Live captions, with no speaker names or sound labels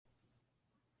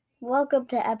Welcome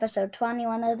to episode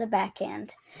 21 of The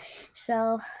Backhand.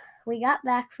 So, we got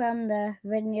back from the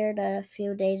vineyard a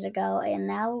few days ago, and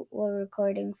now we're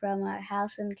recording from our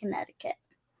house in Connecticut.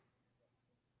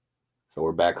 So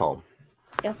we're back home.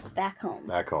 Yep, back home.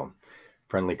 Back home.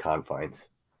 Friendly confines.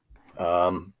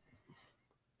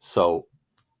 So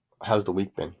how's the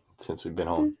week been since we've been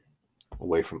home?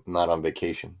 Away from, not on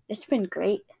vacation. It's been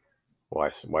great.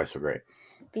 Why so great?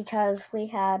 Because we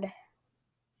had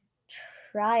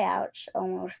tryouts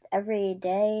almost every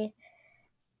day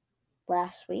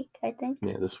last week, I think.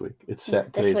 Yeah, this week. It's This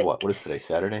today's week. what? What is today?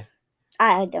 Saturday?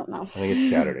 I don't know. I think it's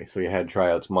Saturday. So you had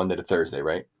tryouts Monday to Thursday,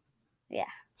 right? Yeah.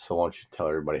 So why don't you tell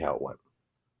everybody how it went?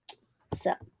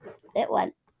 So, it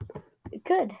went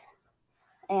good.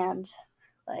 And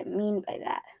what I mean by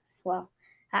that, well,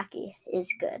 hockey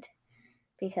is good.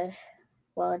 Because,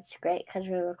 well, it's great because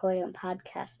we're recording a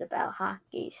podcast about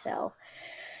hockey, so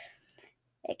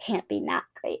it can't be not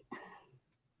great.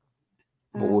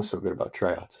 What was so good about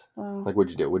tryouts? Well, Like, what'd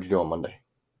you do? What'd you do on Monday?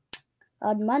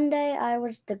 on Monday, I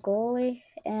was the goalie,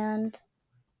 and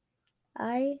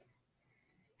I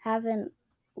haven't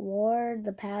wore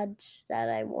the pads that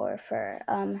I wore for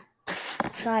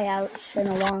tryouts in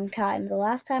a long time. The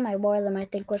last time I wore them, I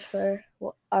think, was for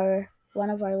one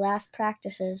of our last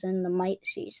practices in the mite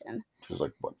season. Which was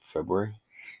like, what,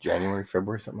 January,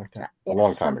 February, something like that? Yeah, a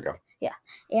long time ago. Yeah,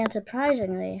 and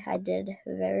surprisingly, I did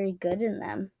very good in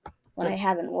them when I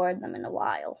haven't worn them in a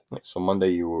while. So Monday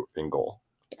you were in goal.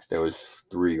 Yes. There was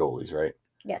 3 goalies, right?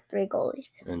 Yeah, 3 goalies.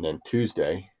 And then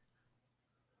Tuesday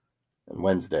and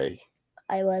Wednesday,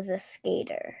 I was a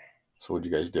skater. So what'd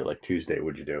you guys do? Like Tuesday,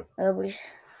 what'd you do?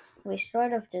 We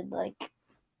sort of did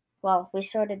we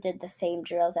sort of did the same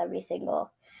drills every single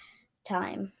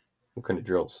time. What kind of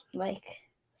drills? Like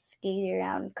skating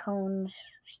around cones,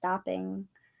 stopping,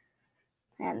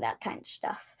 and that kind of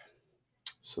stuff.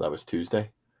 So that was Tuesday?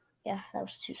 Yeah, that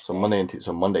was Tuesday.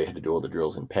 So Monday had to do all the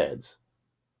drills in pads.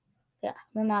 Yeah,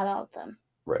 well, not all of them.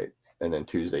 Right. And then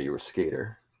Tuesday you were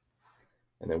skater.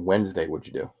 And then Wednesday, what'd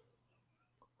you do?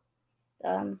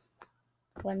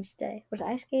 Wednesday. Was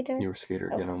I a skater? You were a skater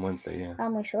again on Wednesday, yeah.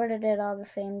 We sort of did all the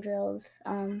same drills,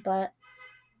 but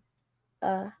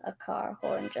a car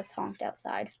horn just honked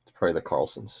outside. It's probably the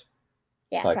Carlsons.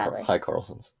 Yeah, probably. Hi,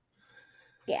 Carlsons.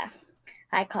 Yeah.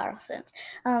 Hi, Carlson.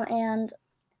 And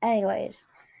anyways,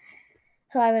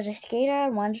 so I was a skater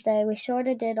on Wednesday. We sort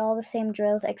of did all the same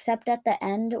drills, except at the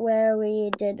end where we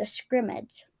did a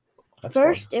scrimmage. That's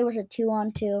First, fun. it was a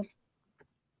 2-on-2.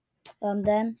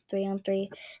 Then 3-on-3.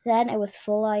 Then it was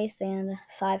full ice and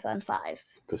 5-on-5.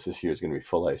 Because this year's going to be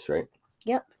full ice, right?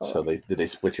 Yep. So did they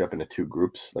split you up into 2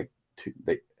 groups? Like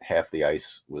half the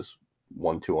ice was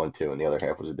 1 2-on-2 and the other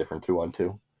half was a different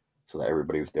 2-on-2? So that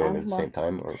everybody was doing it at the same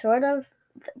time? Or? Sort of.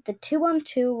 The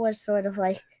 2-on-2 was sort of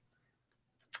like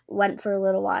went for a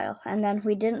little while, and then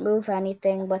we didn't move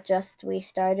anything, but just we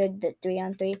started the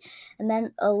 3-on-3, and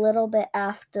then a little bit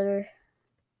after,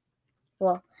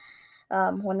 when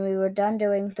we were done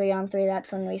doing 3-on-3,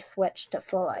 that's when we switched to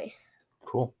full ice.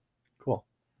 Cool.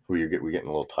 Were you getting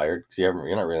a little tired? Because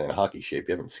you're not really in hockey shape.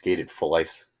 You haven't skated full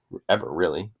ice ever,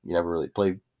 really. You never really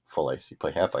played full ice. You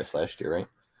played half ice last year, right?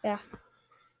 Yeah.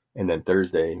 And then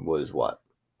Thursday was what?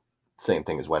 Same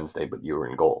thing as Wednesday, but you were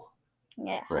in goal.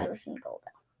 Yeah, right? I was in goal.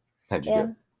 How'd you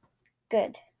do?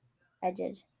 Good. I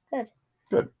did good.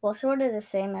 Good. Well, sort of the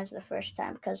same as the first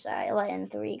time because I let in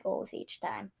 3 goals each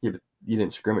time. Yeah, but you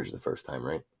didn't scrimmage the first time,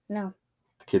 right? No.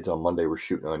 The kids on Monday were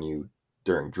shooting on you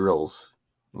during drills,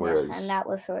 whereas and that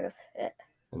was sort of it.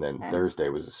 And then Thursday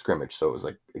was a scrimmage, so it was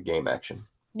like a game action.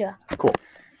 Yeah. Cool.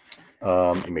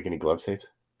 You make any glove saves?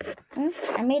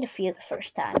 I made a few the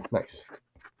first time. Nice.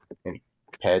 Any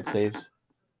pad saves?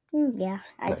 Yeah,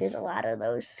 I did a lot of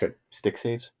those. Good. Stick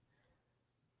saves?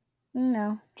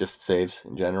 No. Just saves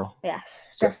in general? Yes,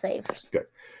 just saves. Good.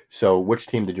 So which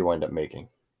team did you wind up making?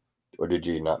 Or did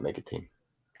you not make a team?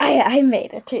 I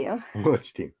made a team.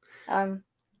 Which team?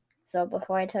 So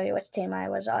before I tell you which team I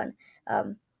was on,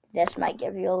 this might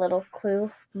give you a little clue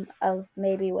of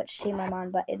maybe which team I'm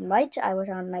on, but it might I was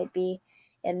on might be,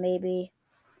 and maybe,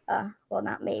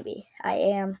 not maybe.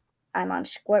 I'm on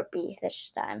Squirt Bee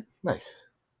this time. Nice.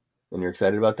 And you're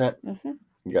excited about that? Mm-hmm.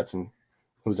 You got some,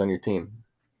 who's on your team?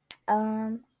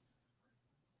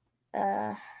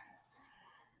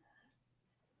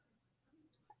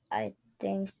 I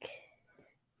think.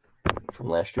 From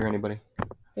last year, anybody?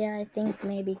 Yeah, I think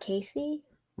maybe Casey.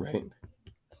 Right.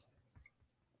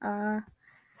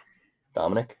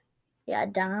 Dominic? Yeah,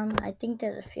 Dom. I think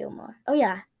there's a few more. Oh,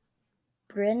 yeah.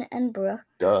 Bryn and Brooke.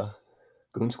 Duh.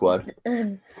 Goon Squad.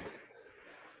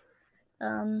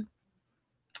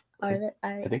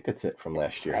 I think that's it from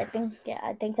last year. I think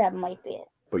that might be it.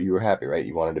 But you were happy, right?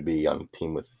 You wanted to be on a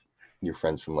team with your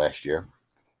friends from last year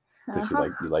because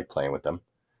you like playing with them.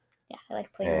 Yeah, I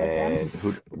like playing with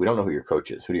them. And we don't know who your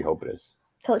coach is. Who do you hope it is?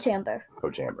 Coach Amber.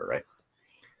 Coach Amber, right?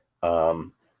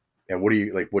 And what do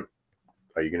you like? What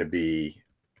are you going to be?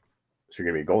 So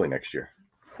you're going to be a goalie next year?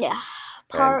 Yeah,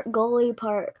 part goalie,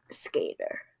 part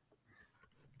skater.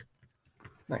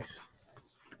 Nice.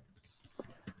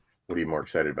 What are you more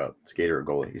excited about, skater or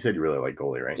goalie? You said you really like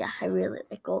goalie, right? Yeah, I really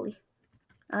like goalie.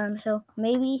 So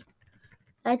maybe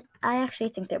I actually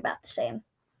think they're about the same.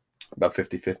 About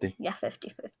 50-50? Yeah,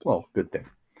 50-50. Well, good thing.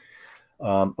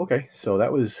 Okay, so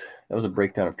that was a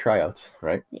breakdown of tryouts,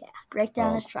 right? Yeah,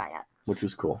 breakdown is tryouts, which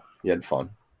was cool. You had fun.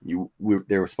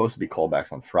 There were supposed to be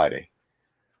callbacks on Friday,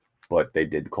 but they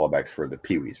did callbacks for the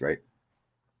peewees, right?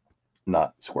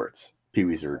 Not squirts.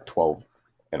 Peewees are 12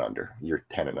 and under. You're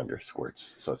 10 and under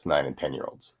squirts, so it's 9 and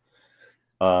 10-year-olds.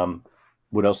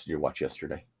 What else did you watch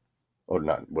yesterday? Oh,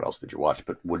 not what else did you watch,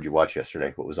 but what did you watch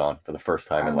yesterday? What was on for the first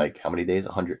time in like how many days?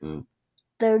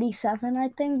 137, I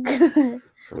think.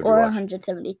 So or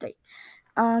 173.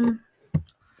 An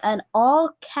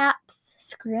all caps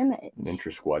scrimmage. An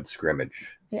intra-squad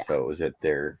scrimmage. Yeah. So it was at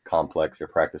their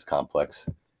practice complex.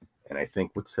 And I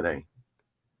think, what's today?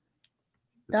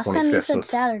 The 25th. You said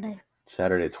Saturday.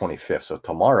 Saturday 25th. So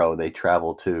tomorrow they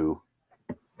travel to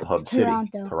the hub city,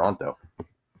 Toronto.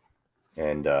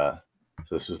 And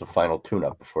so this was the final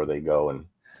tune-up before they go.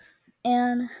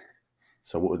 And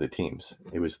so what were the teams?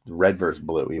 It was red versus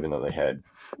blue, even though they had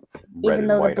red and white. Even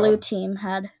though the blue team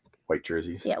had white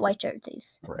jerseys? Yeah, white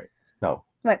jerseys. Right. No.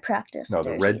 Right, practice. No,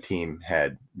 the red team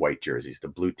had white jerseys. The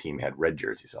blue team had red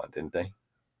jerseys on, didn't they?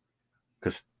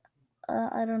 Because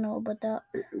I don't know about that.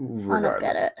 Regardless. I don't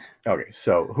get it. Okay,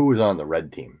 so who was on the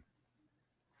red team?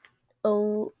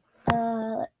 Oh,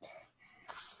 the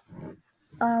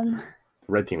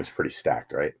red team was pretty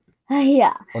stacked, right?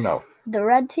 Yeah. Oh no. The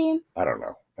red team? I don't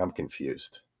know. I'm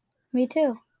confused. Me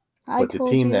too. But the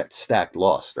team that stacked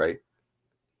lost, right?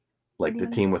 Like the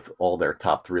team with all their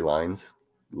top 3 lines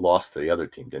lost to the other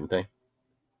team, didn't they?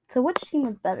 So which team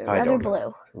was better, red or blue?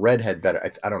 Know. Red had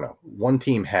better. I don't know. One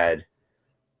team had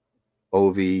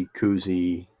Ovi,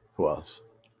 Kuzi, who else?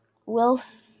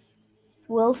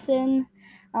 Wilson,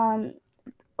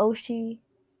 Oshie,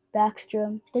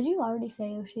 Backstrom. Did you already say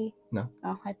Oshie? No.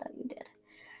 Oh, I thought you did.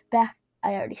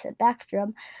 I already said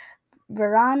Backstrom.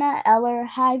 Verana, Eller,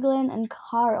 Hagelin, and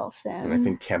Carlson. And I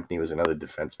think Kempney was another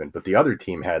defenseman. But the other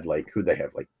team had, like, who'd they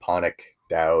have? Like, Ponick,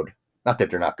 Dowd. Not that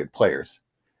they're not good players.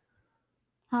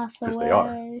 Because they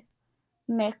are.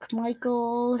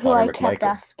 McMichael, who I kept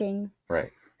asking.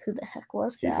 Right. Who the heck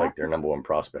was that? He's like their number 1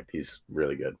 prospect. He's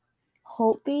really good.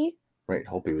 Holtby? Right,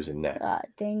 Holtby was in net.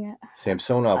 Dang it.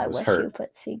 Samsonov was hurt. I wish you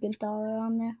put Siegenthaler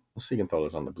on there. Well,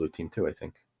 Siegenthaler's on the blue team too, I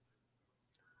think.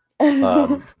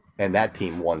 And that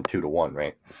team won 2-1,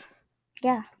 right?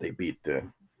 Yeah. They beat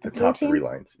the top team? 3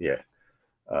 lines. Yeah.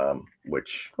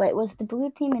 Which... Wait, was the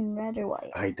blue team in red or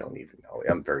white? I don't even know.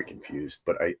 I'm very confused,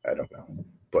 but I don't know.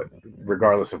 But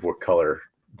regardless of what color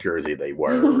jersey they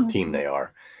were or team they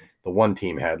are, the one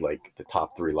team had like the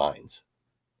top 3 lines.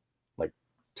 Like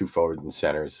 2 forwards and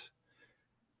centers.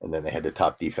 And then they had the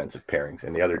top defensive pairings.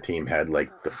 And the other team had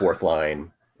like the 4th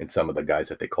line and some of the guys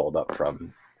that they called up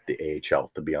from the AHL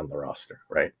to be on the roster,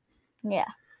 right? Yeah.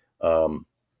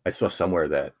 I saw somewhere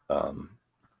that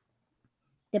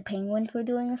the Penguins were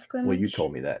doing a scrimmage. Well, you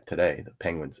told me that today. The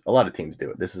Penguins, a lot of teams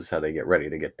do it. This is how they get ready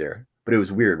to get there. But it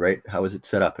was weird, right? How was it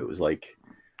set up? It was like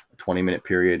a 20-minute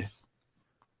period.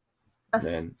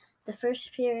 Then the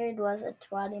first period was a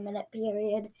 20-minute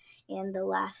period, and the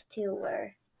last 2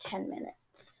 were 10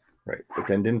 minutes. Right, but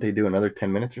then didn't they do another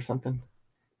 10 minutes or something?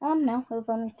 No, it was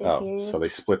only 3 periods. So they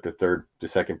split the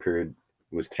second period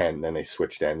was 10, then they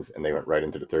switched ends, and they went right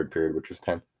into the third period, which was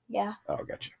 10? Yeah. Oh,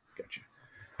 gotcha.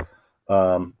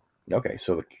 Okay,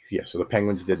 so the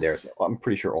Penguins did theirs. I'm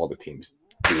pretty sure all the teams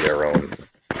do their own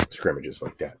scrimmages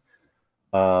like that.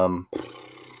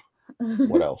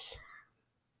 What else?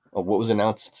 Oh, what was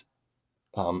announced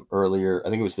earlier? I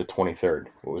think it was the 23rd.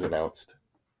 What was announced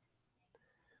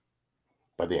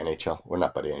by the NHL? Well,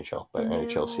 not by the NHL, by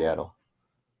NHL Seattle.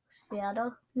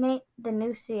 Seattle? The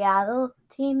new Seattle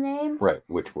team name? Right,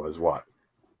 which was what?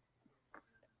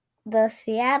 The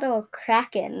Seattle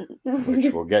Kraken.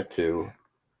 Which we'll get to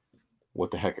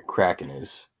what the heck a Kraken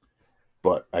is.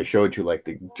 But I showed you like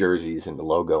the jerseys and the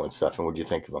logo and stuff, and what'd you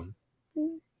think of them?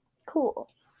 Cool.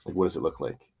 Like, what does it look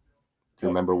like? Do you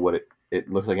remember what it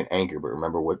looks like an anchor, but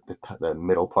remember what the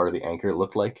middle part of the anchor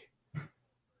looked like?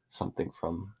 Something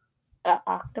from... An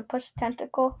octopus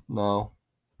tentacle? No.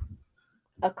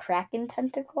 A kraken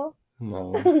tentacle?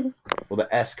 No. Well, the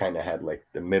S kind of had like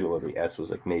the middle of the S was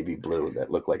like navy blue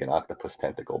that looked like an octopus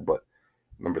tentacle. But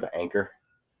remember the anchor?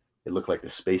 It looked like the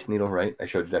Space Needle, right? I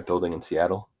showed you that building in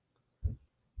Seattle.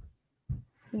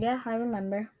 Yeah, I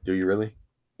remember. Do you really?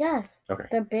 Yes. Okay.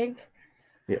 The big.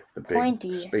 Yeah, the big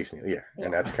pointy Space Needle. Yeah, Yeah.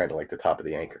 and that's kind of like the top of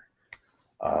the anchor,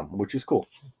 which is cool.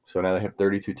 So now they have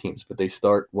 32 teams, but they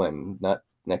start when? Not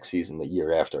next season, the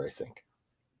year after, I think.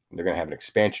 And they're going to have an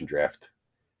expansion draft.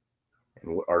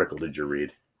 And what article did you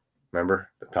read? Remember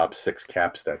the top 6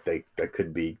 caps that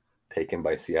could be taken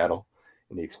by Seattle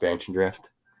in the expansion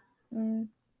draft? Mm, Do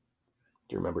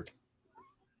you remember?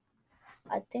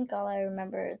 I think all I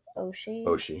remember is Oshie.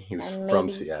 Oshie. He was and from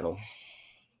maybe Seattle.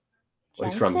 Well,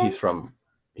 Jensen?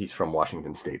 he's from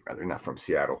Washington State, rather, not from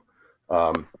Seattle.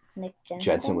 Nick Jensen?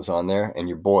 Jensen was on there, and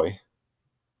your boy.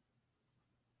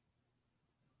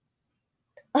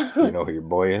 Do you know who your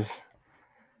boy is?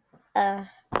 A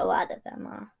lot of them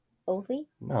are. Ovi?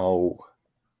 No.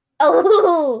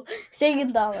 Oh,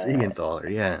 Siegenthaler. Siegenthaler,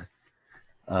 yeah.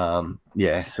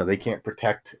 Yeah, so they can't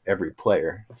protect every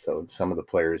player. So some of the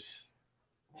players,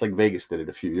 it's like Vegas did it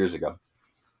a few years ago.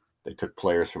 They took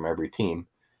players from every team.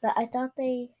 But I thought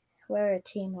they were a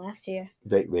team last year.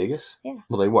 Vegas? Yeah.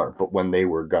 Well, they were, but when they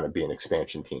were going to be an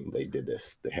expansion team, they did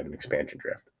this. They had an expansion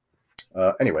draft.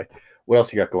 Anyway, what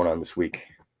else you got going on this week?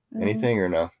 Anything or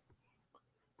no?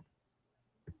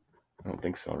 I don't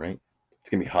think so, right? It's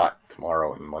going to be hot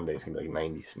tomorrow, and Monday it's going to be like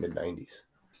 90s, mid-90s.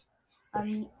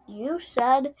 You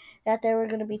said that there were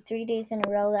going to be 3 days in a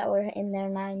row that were in their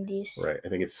 90s. Right. I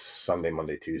think it's Sunday,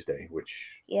 Monday, Tuesday,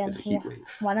 which is a heat wave.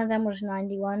 One of them was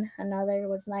 91, another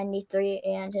was 93,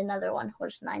 and another one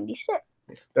was 96.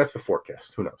 That's the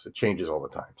forecast. Who knows? It changes all the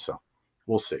time, so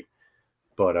we'll see.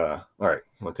 But, all right.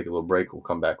 Want to take a little break? We'll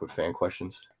come back with fan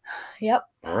questions. Yep.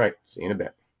 All right. See you in a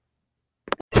bit.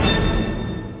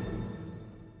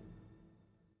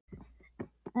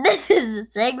 This is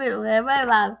a segment where my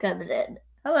mom comes in.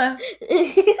 Hello.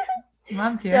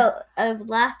 Mom's here. So I'm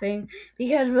laughing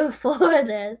because before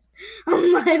this,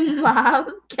 my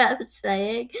mom kept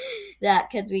saying that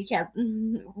because we kept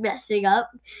messing up.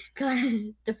 Because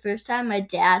the first time my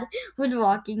dad was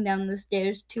walking down the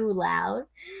stairs too loud,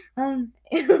 my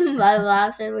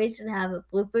mom said we should have a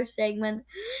blooper segment,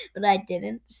 but I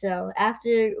didn't. So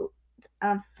after.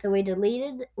 So we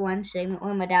deleted one segment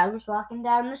when my dad was walking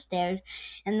down the stairs,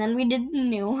 and then we did a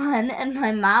new one, and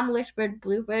my mom whispered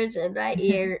bloopers in my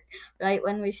ear right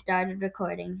when we started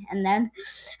recording. And then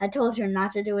I told her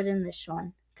not to do it in this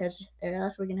one, because or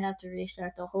else we're going to have to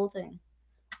restart the whole thing.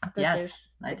 Yes,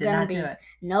 I did not do it.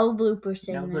 No blooper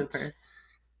segments. No bloopers.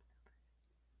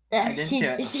 I didn't do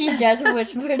it. She just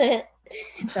whispered it.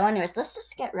 So anyways, let's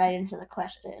just get right into the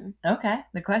question. Okay,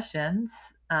 the questions.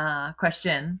 One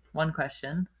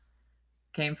question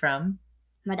came from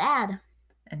my dad.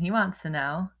 And he wants to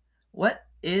know, what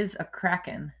is a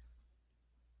kraken?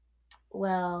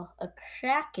 Well, a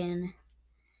kraken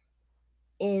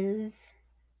is...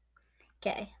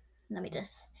 Okay, let me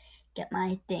just get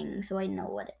my thing so I know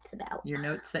what it's about. Your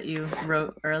notes that you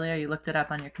wrote earlier, you looked it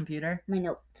up on your computer? My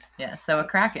notes. Yeah, so a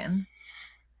kraken.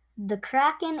 The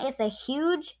kraken is a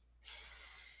huge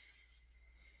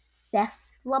cephalopod.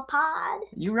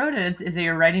 You wrote it. Is it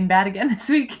your writing bad again this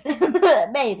week?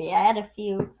 Maybe. I had a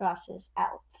few crosses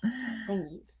out.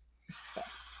 Thingies.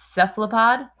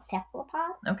 Cephalopod?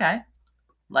 Cephalopod? Okay.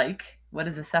 Like, what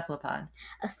is a cephalopod?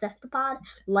 A cephalopod,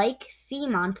 like sea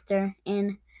monster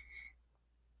in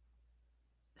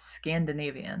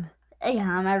Scandinavian.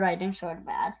 Yeah, my writing's sort of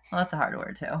bad. Well, that's a hard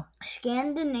word, too.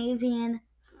 Scandinavian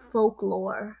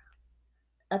folklore.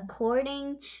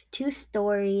 According to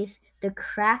stories, the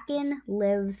kraken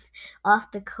lives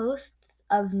off the coasts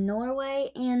of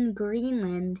Norway and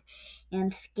Greenland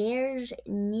and scares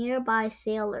nearby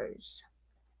sailors.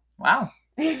 Wow.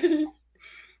 The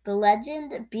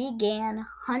legend began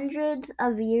hundreds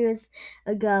of years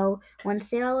ago when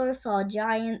sailors saw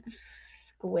giant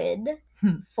squid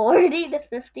 40 to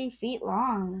 50 feet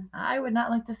long. I would not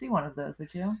like to see one of those,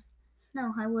 would you?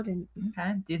 No, I wouldn't.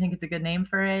 Okay. Do you think it's a good name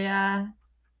for a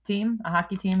team, a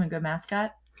hockey team, a good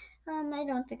mascot? I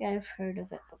don't think I've heard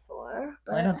of it before.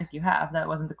 But... Well, I don't think you have. That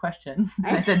wasn't the question.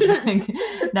 I said, do you think,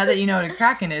 now that you know what a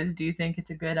kraken is, do you think it's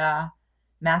a good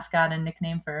mascot and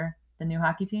nickname for the new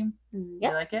hockey team?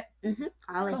 Yep. You like it? Mm-hmm.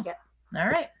 I like it. All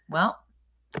right. Well,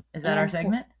 is that our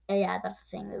segment? Yeah, that's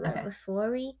the segment. Okay. Before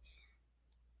we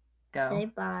say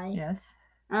bye. Yes.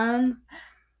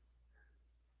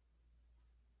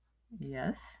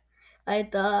 Yes. I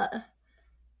thought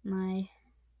my...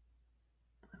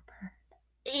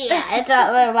 Yeah, I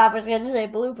thought my mom was going to say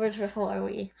bloopers before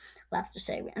we left the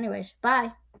segment. Anyways,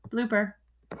 bye. Blooper.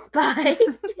 Bye.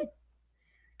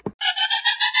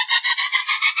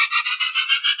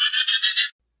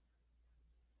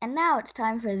 And now it's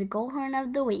time for the goal horn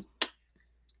of the week.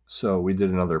 So we did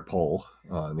another poll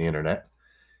on the internet,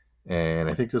 and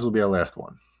I think this will be our last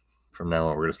one. From now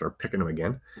on, we're going to start picking them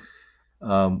again.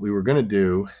 We were going to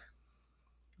do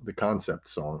the concept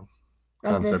song,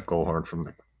 concept goal horn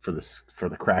for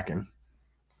the Kraken,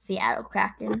 Seattle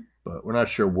Kraken. but we're not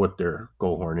sure what their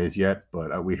goal horn is yet.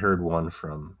 But we heard one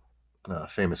from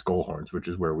Famous Goal Horns, which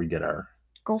is where we get our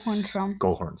Goal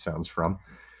horn sounds from,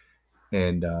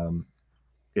 and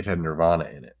it had Nirvana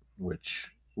in it,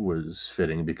 which was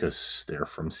fitting because they're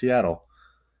from Seattle,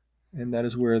 and that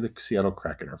is where the Seattle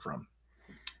Kraken are from.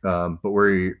 But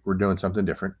we're doing something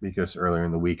different because earlier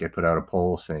in the week I put out a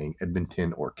poll saying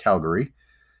Edmonton or Calgary,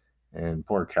 and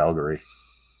poor Calgary.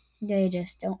 They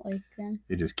just don't like them.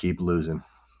 They just keep losing,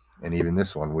 and even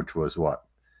this one, which was what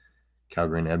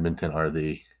Calgary and Edmonton are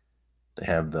they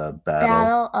have the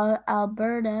Battle of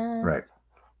Alberta. Right.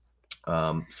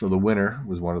 So the winner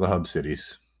was one of the hub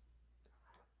cities,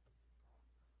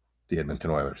 the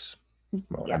Edmonton Oilers.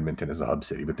 Well, yep. Edmonton is a hub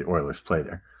city, but the Oilers play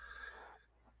there.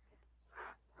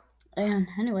 And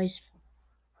anyways,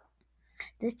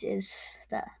 this is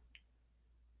the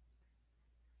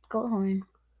goal horn.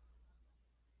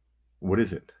 What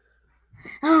is it?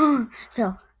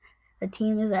 So the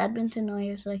team is the Edmonton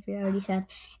Oilers, like we already said,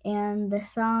 and the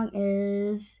song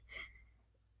is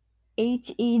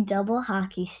H-E double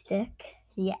hockey stick.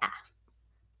 Yeah.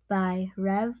 By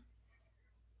Rev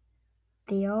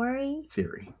Theory.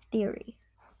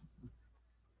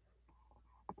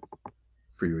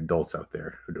 For you adults out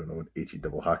there who don't know what H-E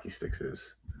double hockey sticks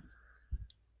is,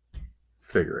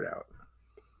 figure it out.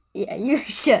 Yeah, you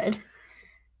should.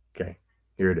 Okay,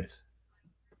 here it is.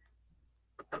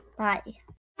 Bye.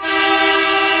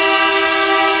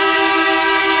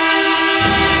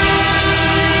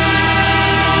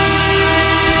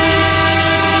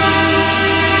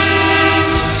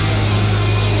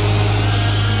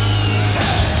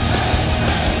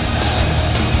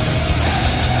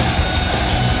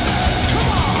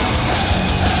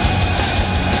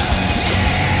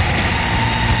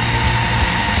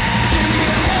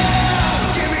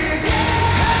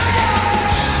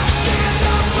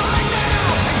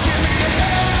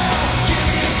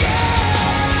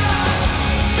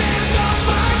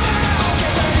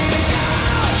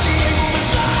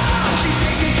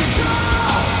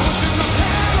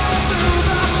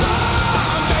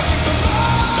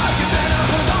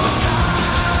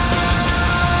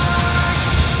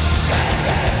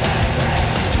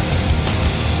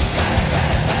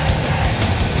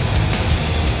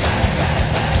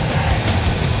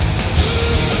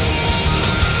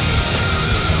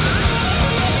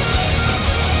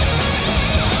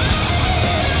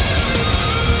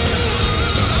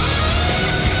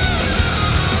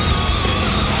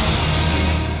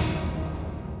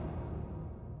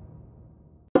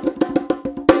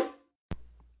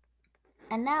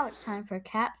 And now it's time for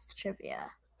Caps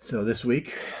Trivia. So this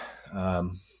week,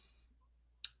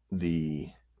 the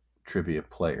trivia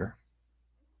player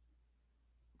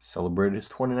celebrated his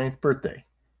 29th birthday.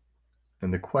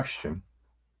 And the question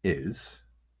is,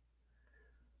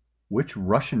 which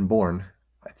Russian-born,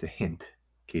 that's a hint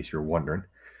in case you're wondering,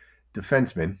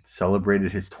 defenseman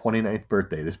celebrated his 29th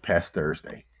birthday this past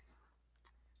Thursday?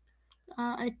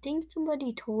 I think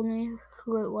somebody told me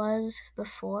who it was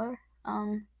before.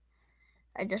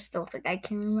 I just don't think I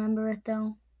can remember it,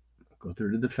 though. Go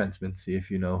through the defenseman, see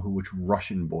if you know which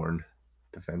Russian-born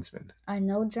defenseman. I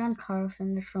know John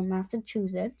Carlson is from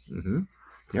Massachusetts. Mm-hmm.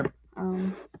 Yep.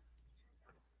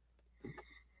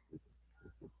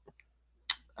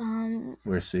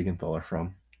 Where's Siegenthaler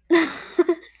from?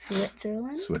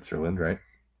 Switzerland, right?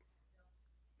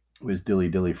 Where's Dilly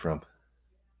Dilly from?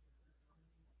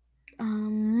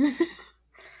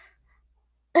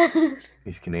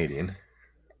 He's Canadian.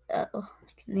 Oh,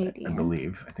 Canadian. I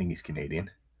believe. I think he's Canadian.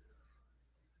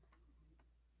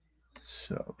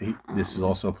 So this is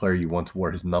also a player you once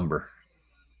wore his number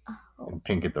in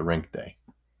pink at the rink day.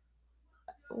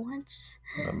 Once?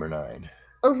 Number 9.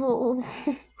 Oh,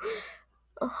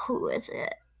 who is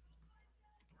it?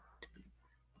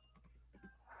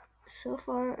 So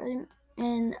far,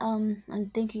 I'm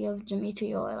thinking of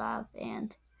Dmitry Orlov,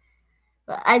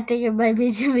 but I think it might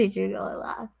be Dmitry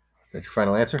Orlov. That's your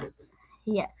final answer?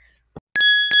 Yes.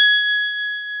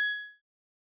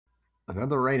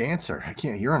 Another right answer.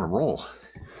 You're on a roll.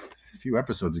 A few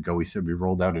episodes ago, we said we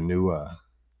rolled out a new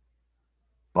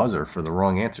buzzer for the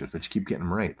wrong answers, but you keep getting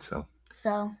them right. So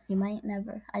you might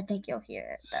never. I think you'll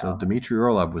hear it, though. So Dmitry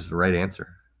Orlov was the right answer.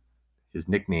 His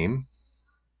nickname?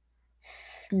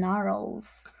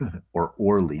 Snarls. Or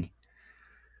Orly.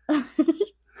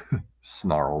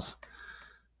 Snarls.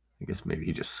 I guess maybe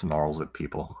he just snarls at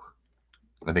people.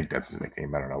 I think that's his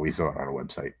nickname. I don't know. We saw it on a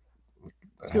website.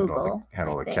 It Google. had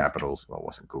all I the think. capitals. Well, it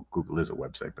wasn't Google. Google is a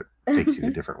website, but it takes you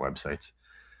to different websites.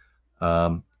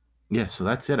 Yeah, so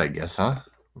that's it, I guess, huh?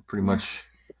 We're pretty much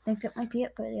I think that might be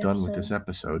it for the done episode. with this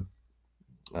episode.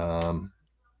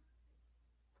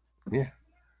 Yeah,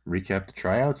 recap the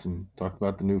tryouts and talk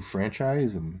about the new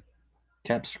franchise and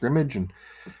cap scrimmage. And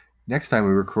next time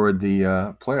we record, the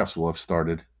playoffs will have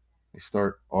started. They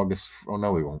start August. Oh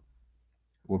no, we won't.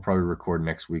 We'll probably record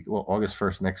next week. Well, August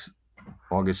 1st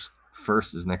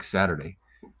is next Saturday.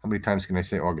 How many times can I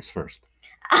say August 1st?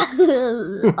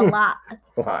 A lot.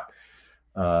 A lot.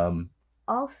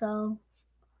 Also,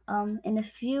 in a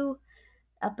few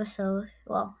episodes,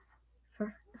 well,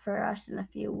 for us in a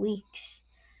few weeks.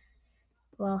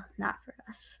 Well, not for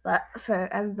us, but for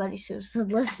everybody who's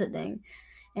listening.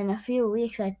 In a few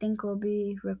weeks, I think we'll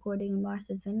be recording in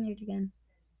Martha's Vineyard again.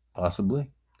 Possibly.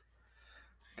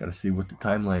 Got to see what the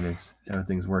timeline is, how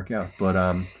things work out. But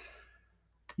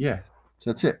yeah,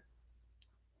 so that's it.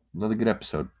 Another good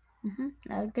episode.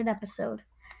 Another good episode.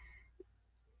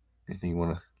 Anything you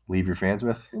want to leave your fans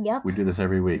with? Yep. We do this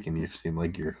every week, and you seem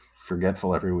like you're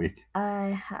forgetful every week.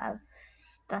 I have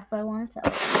stuff I want to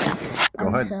tell you. Go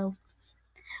ahead. So,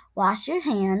 wash your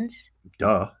hands.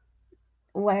 Duh.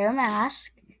 Wear a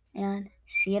mask. And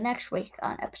see you next week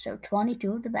on episode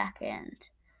 22 of The Back End.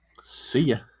 See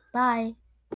ya. Bye.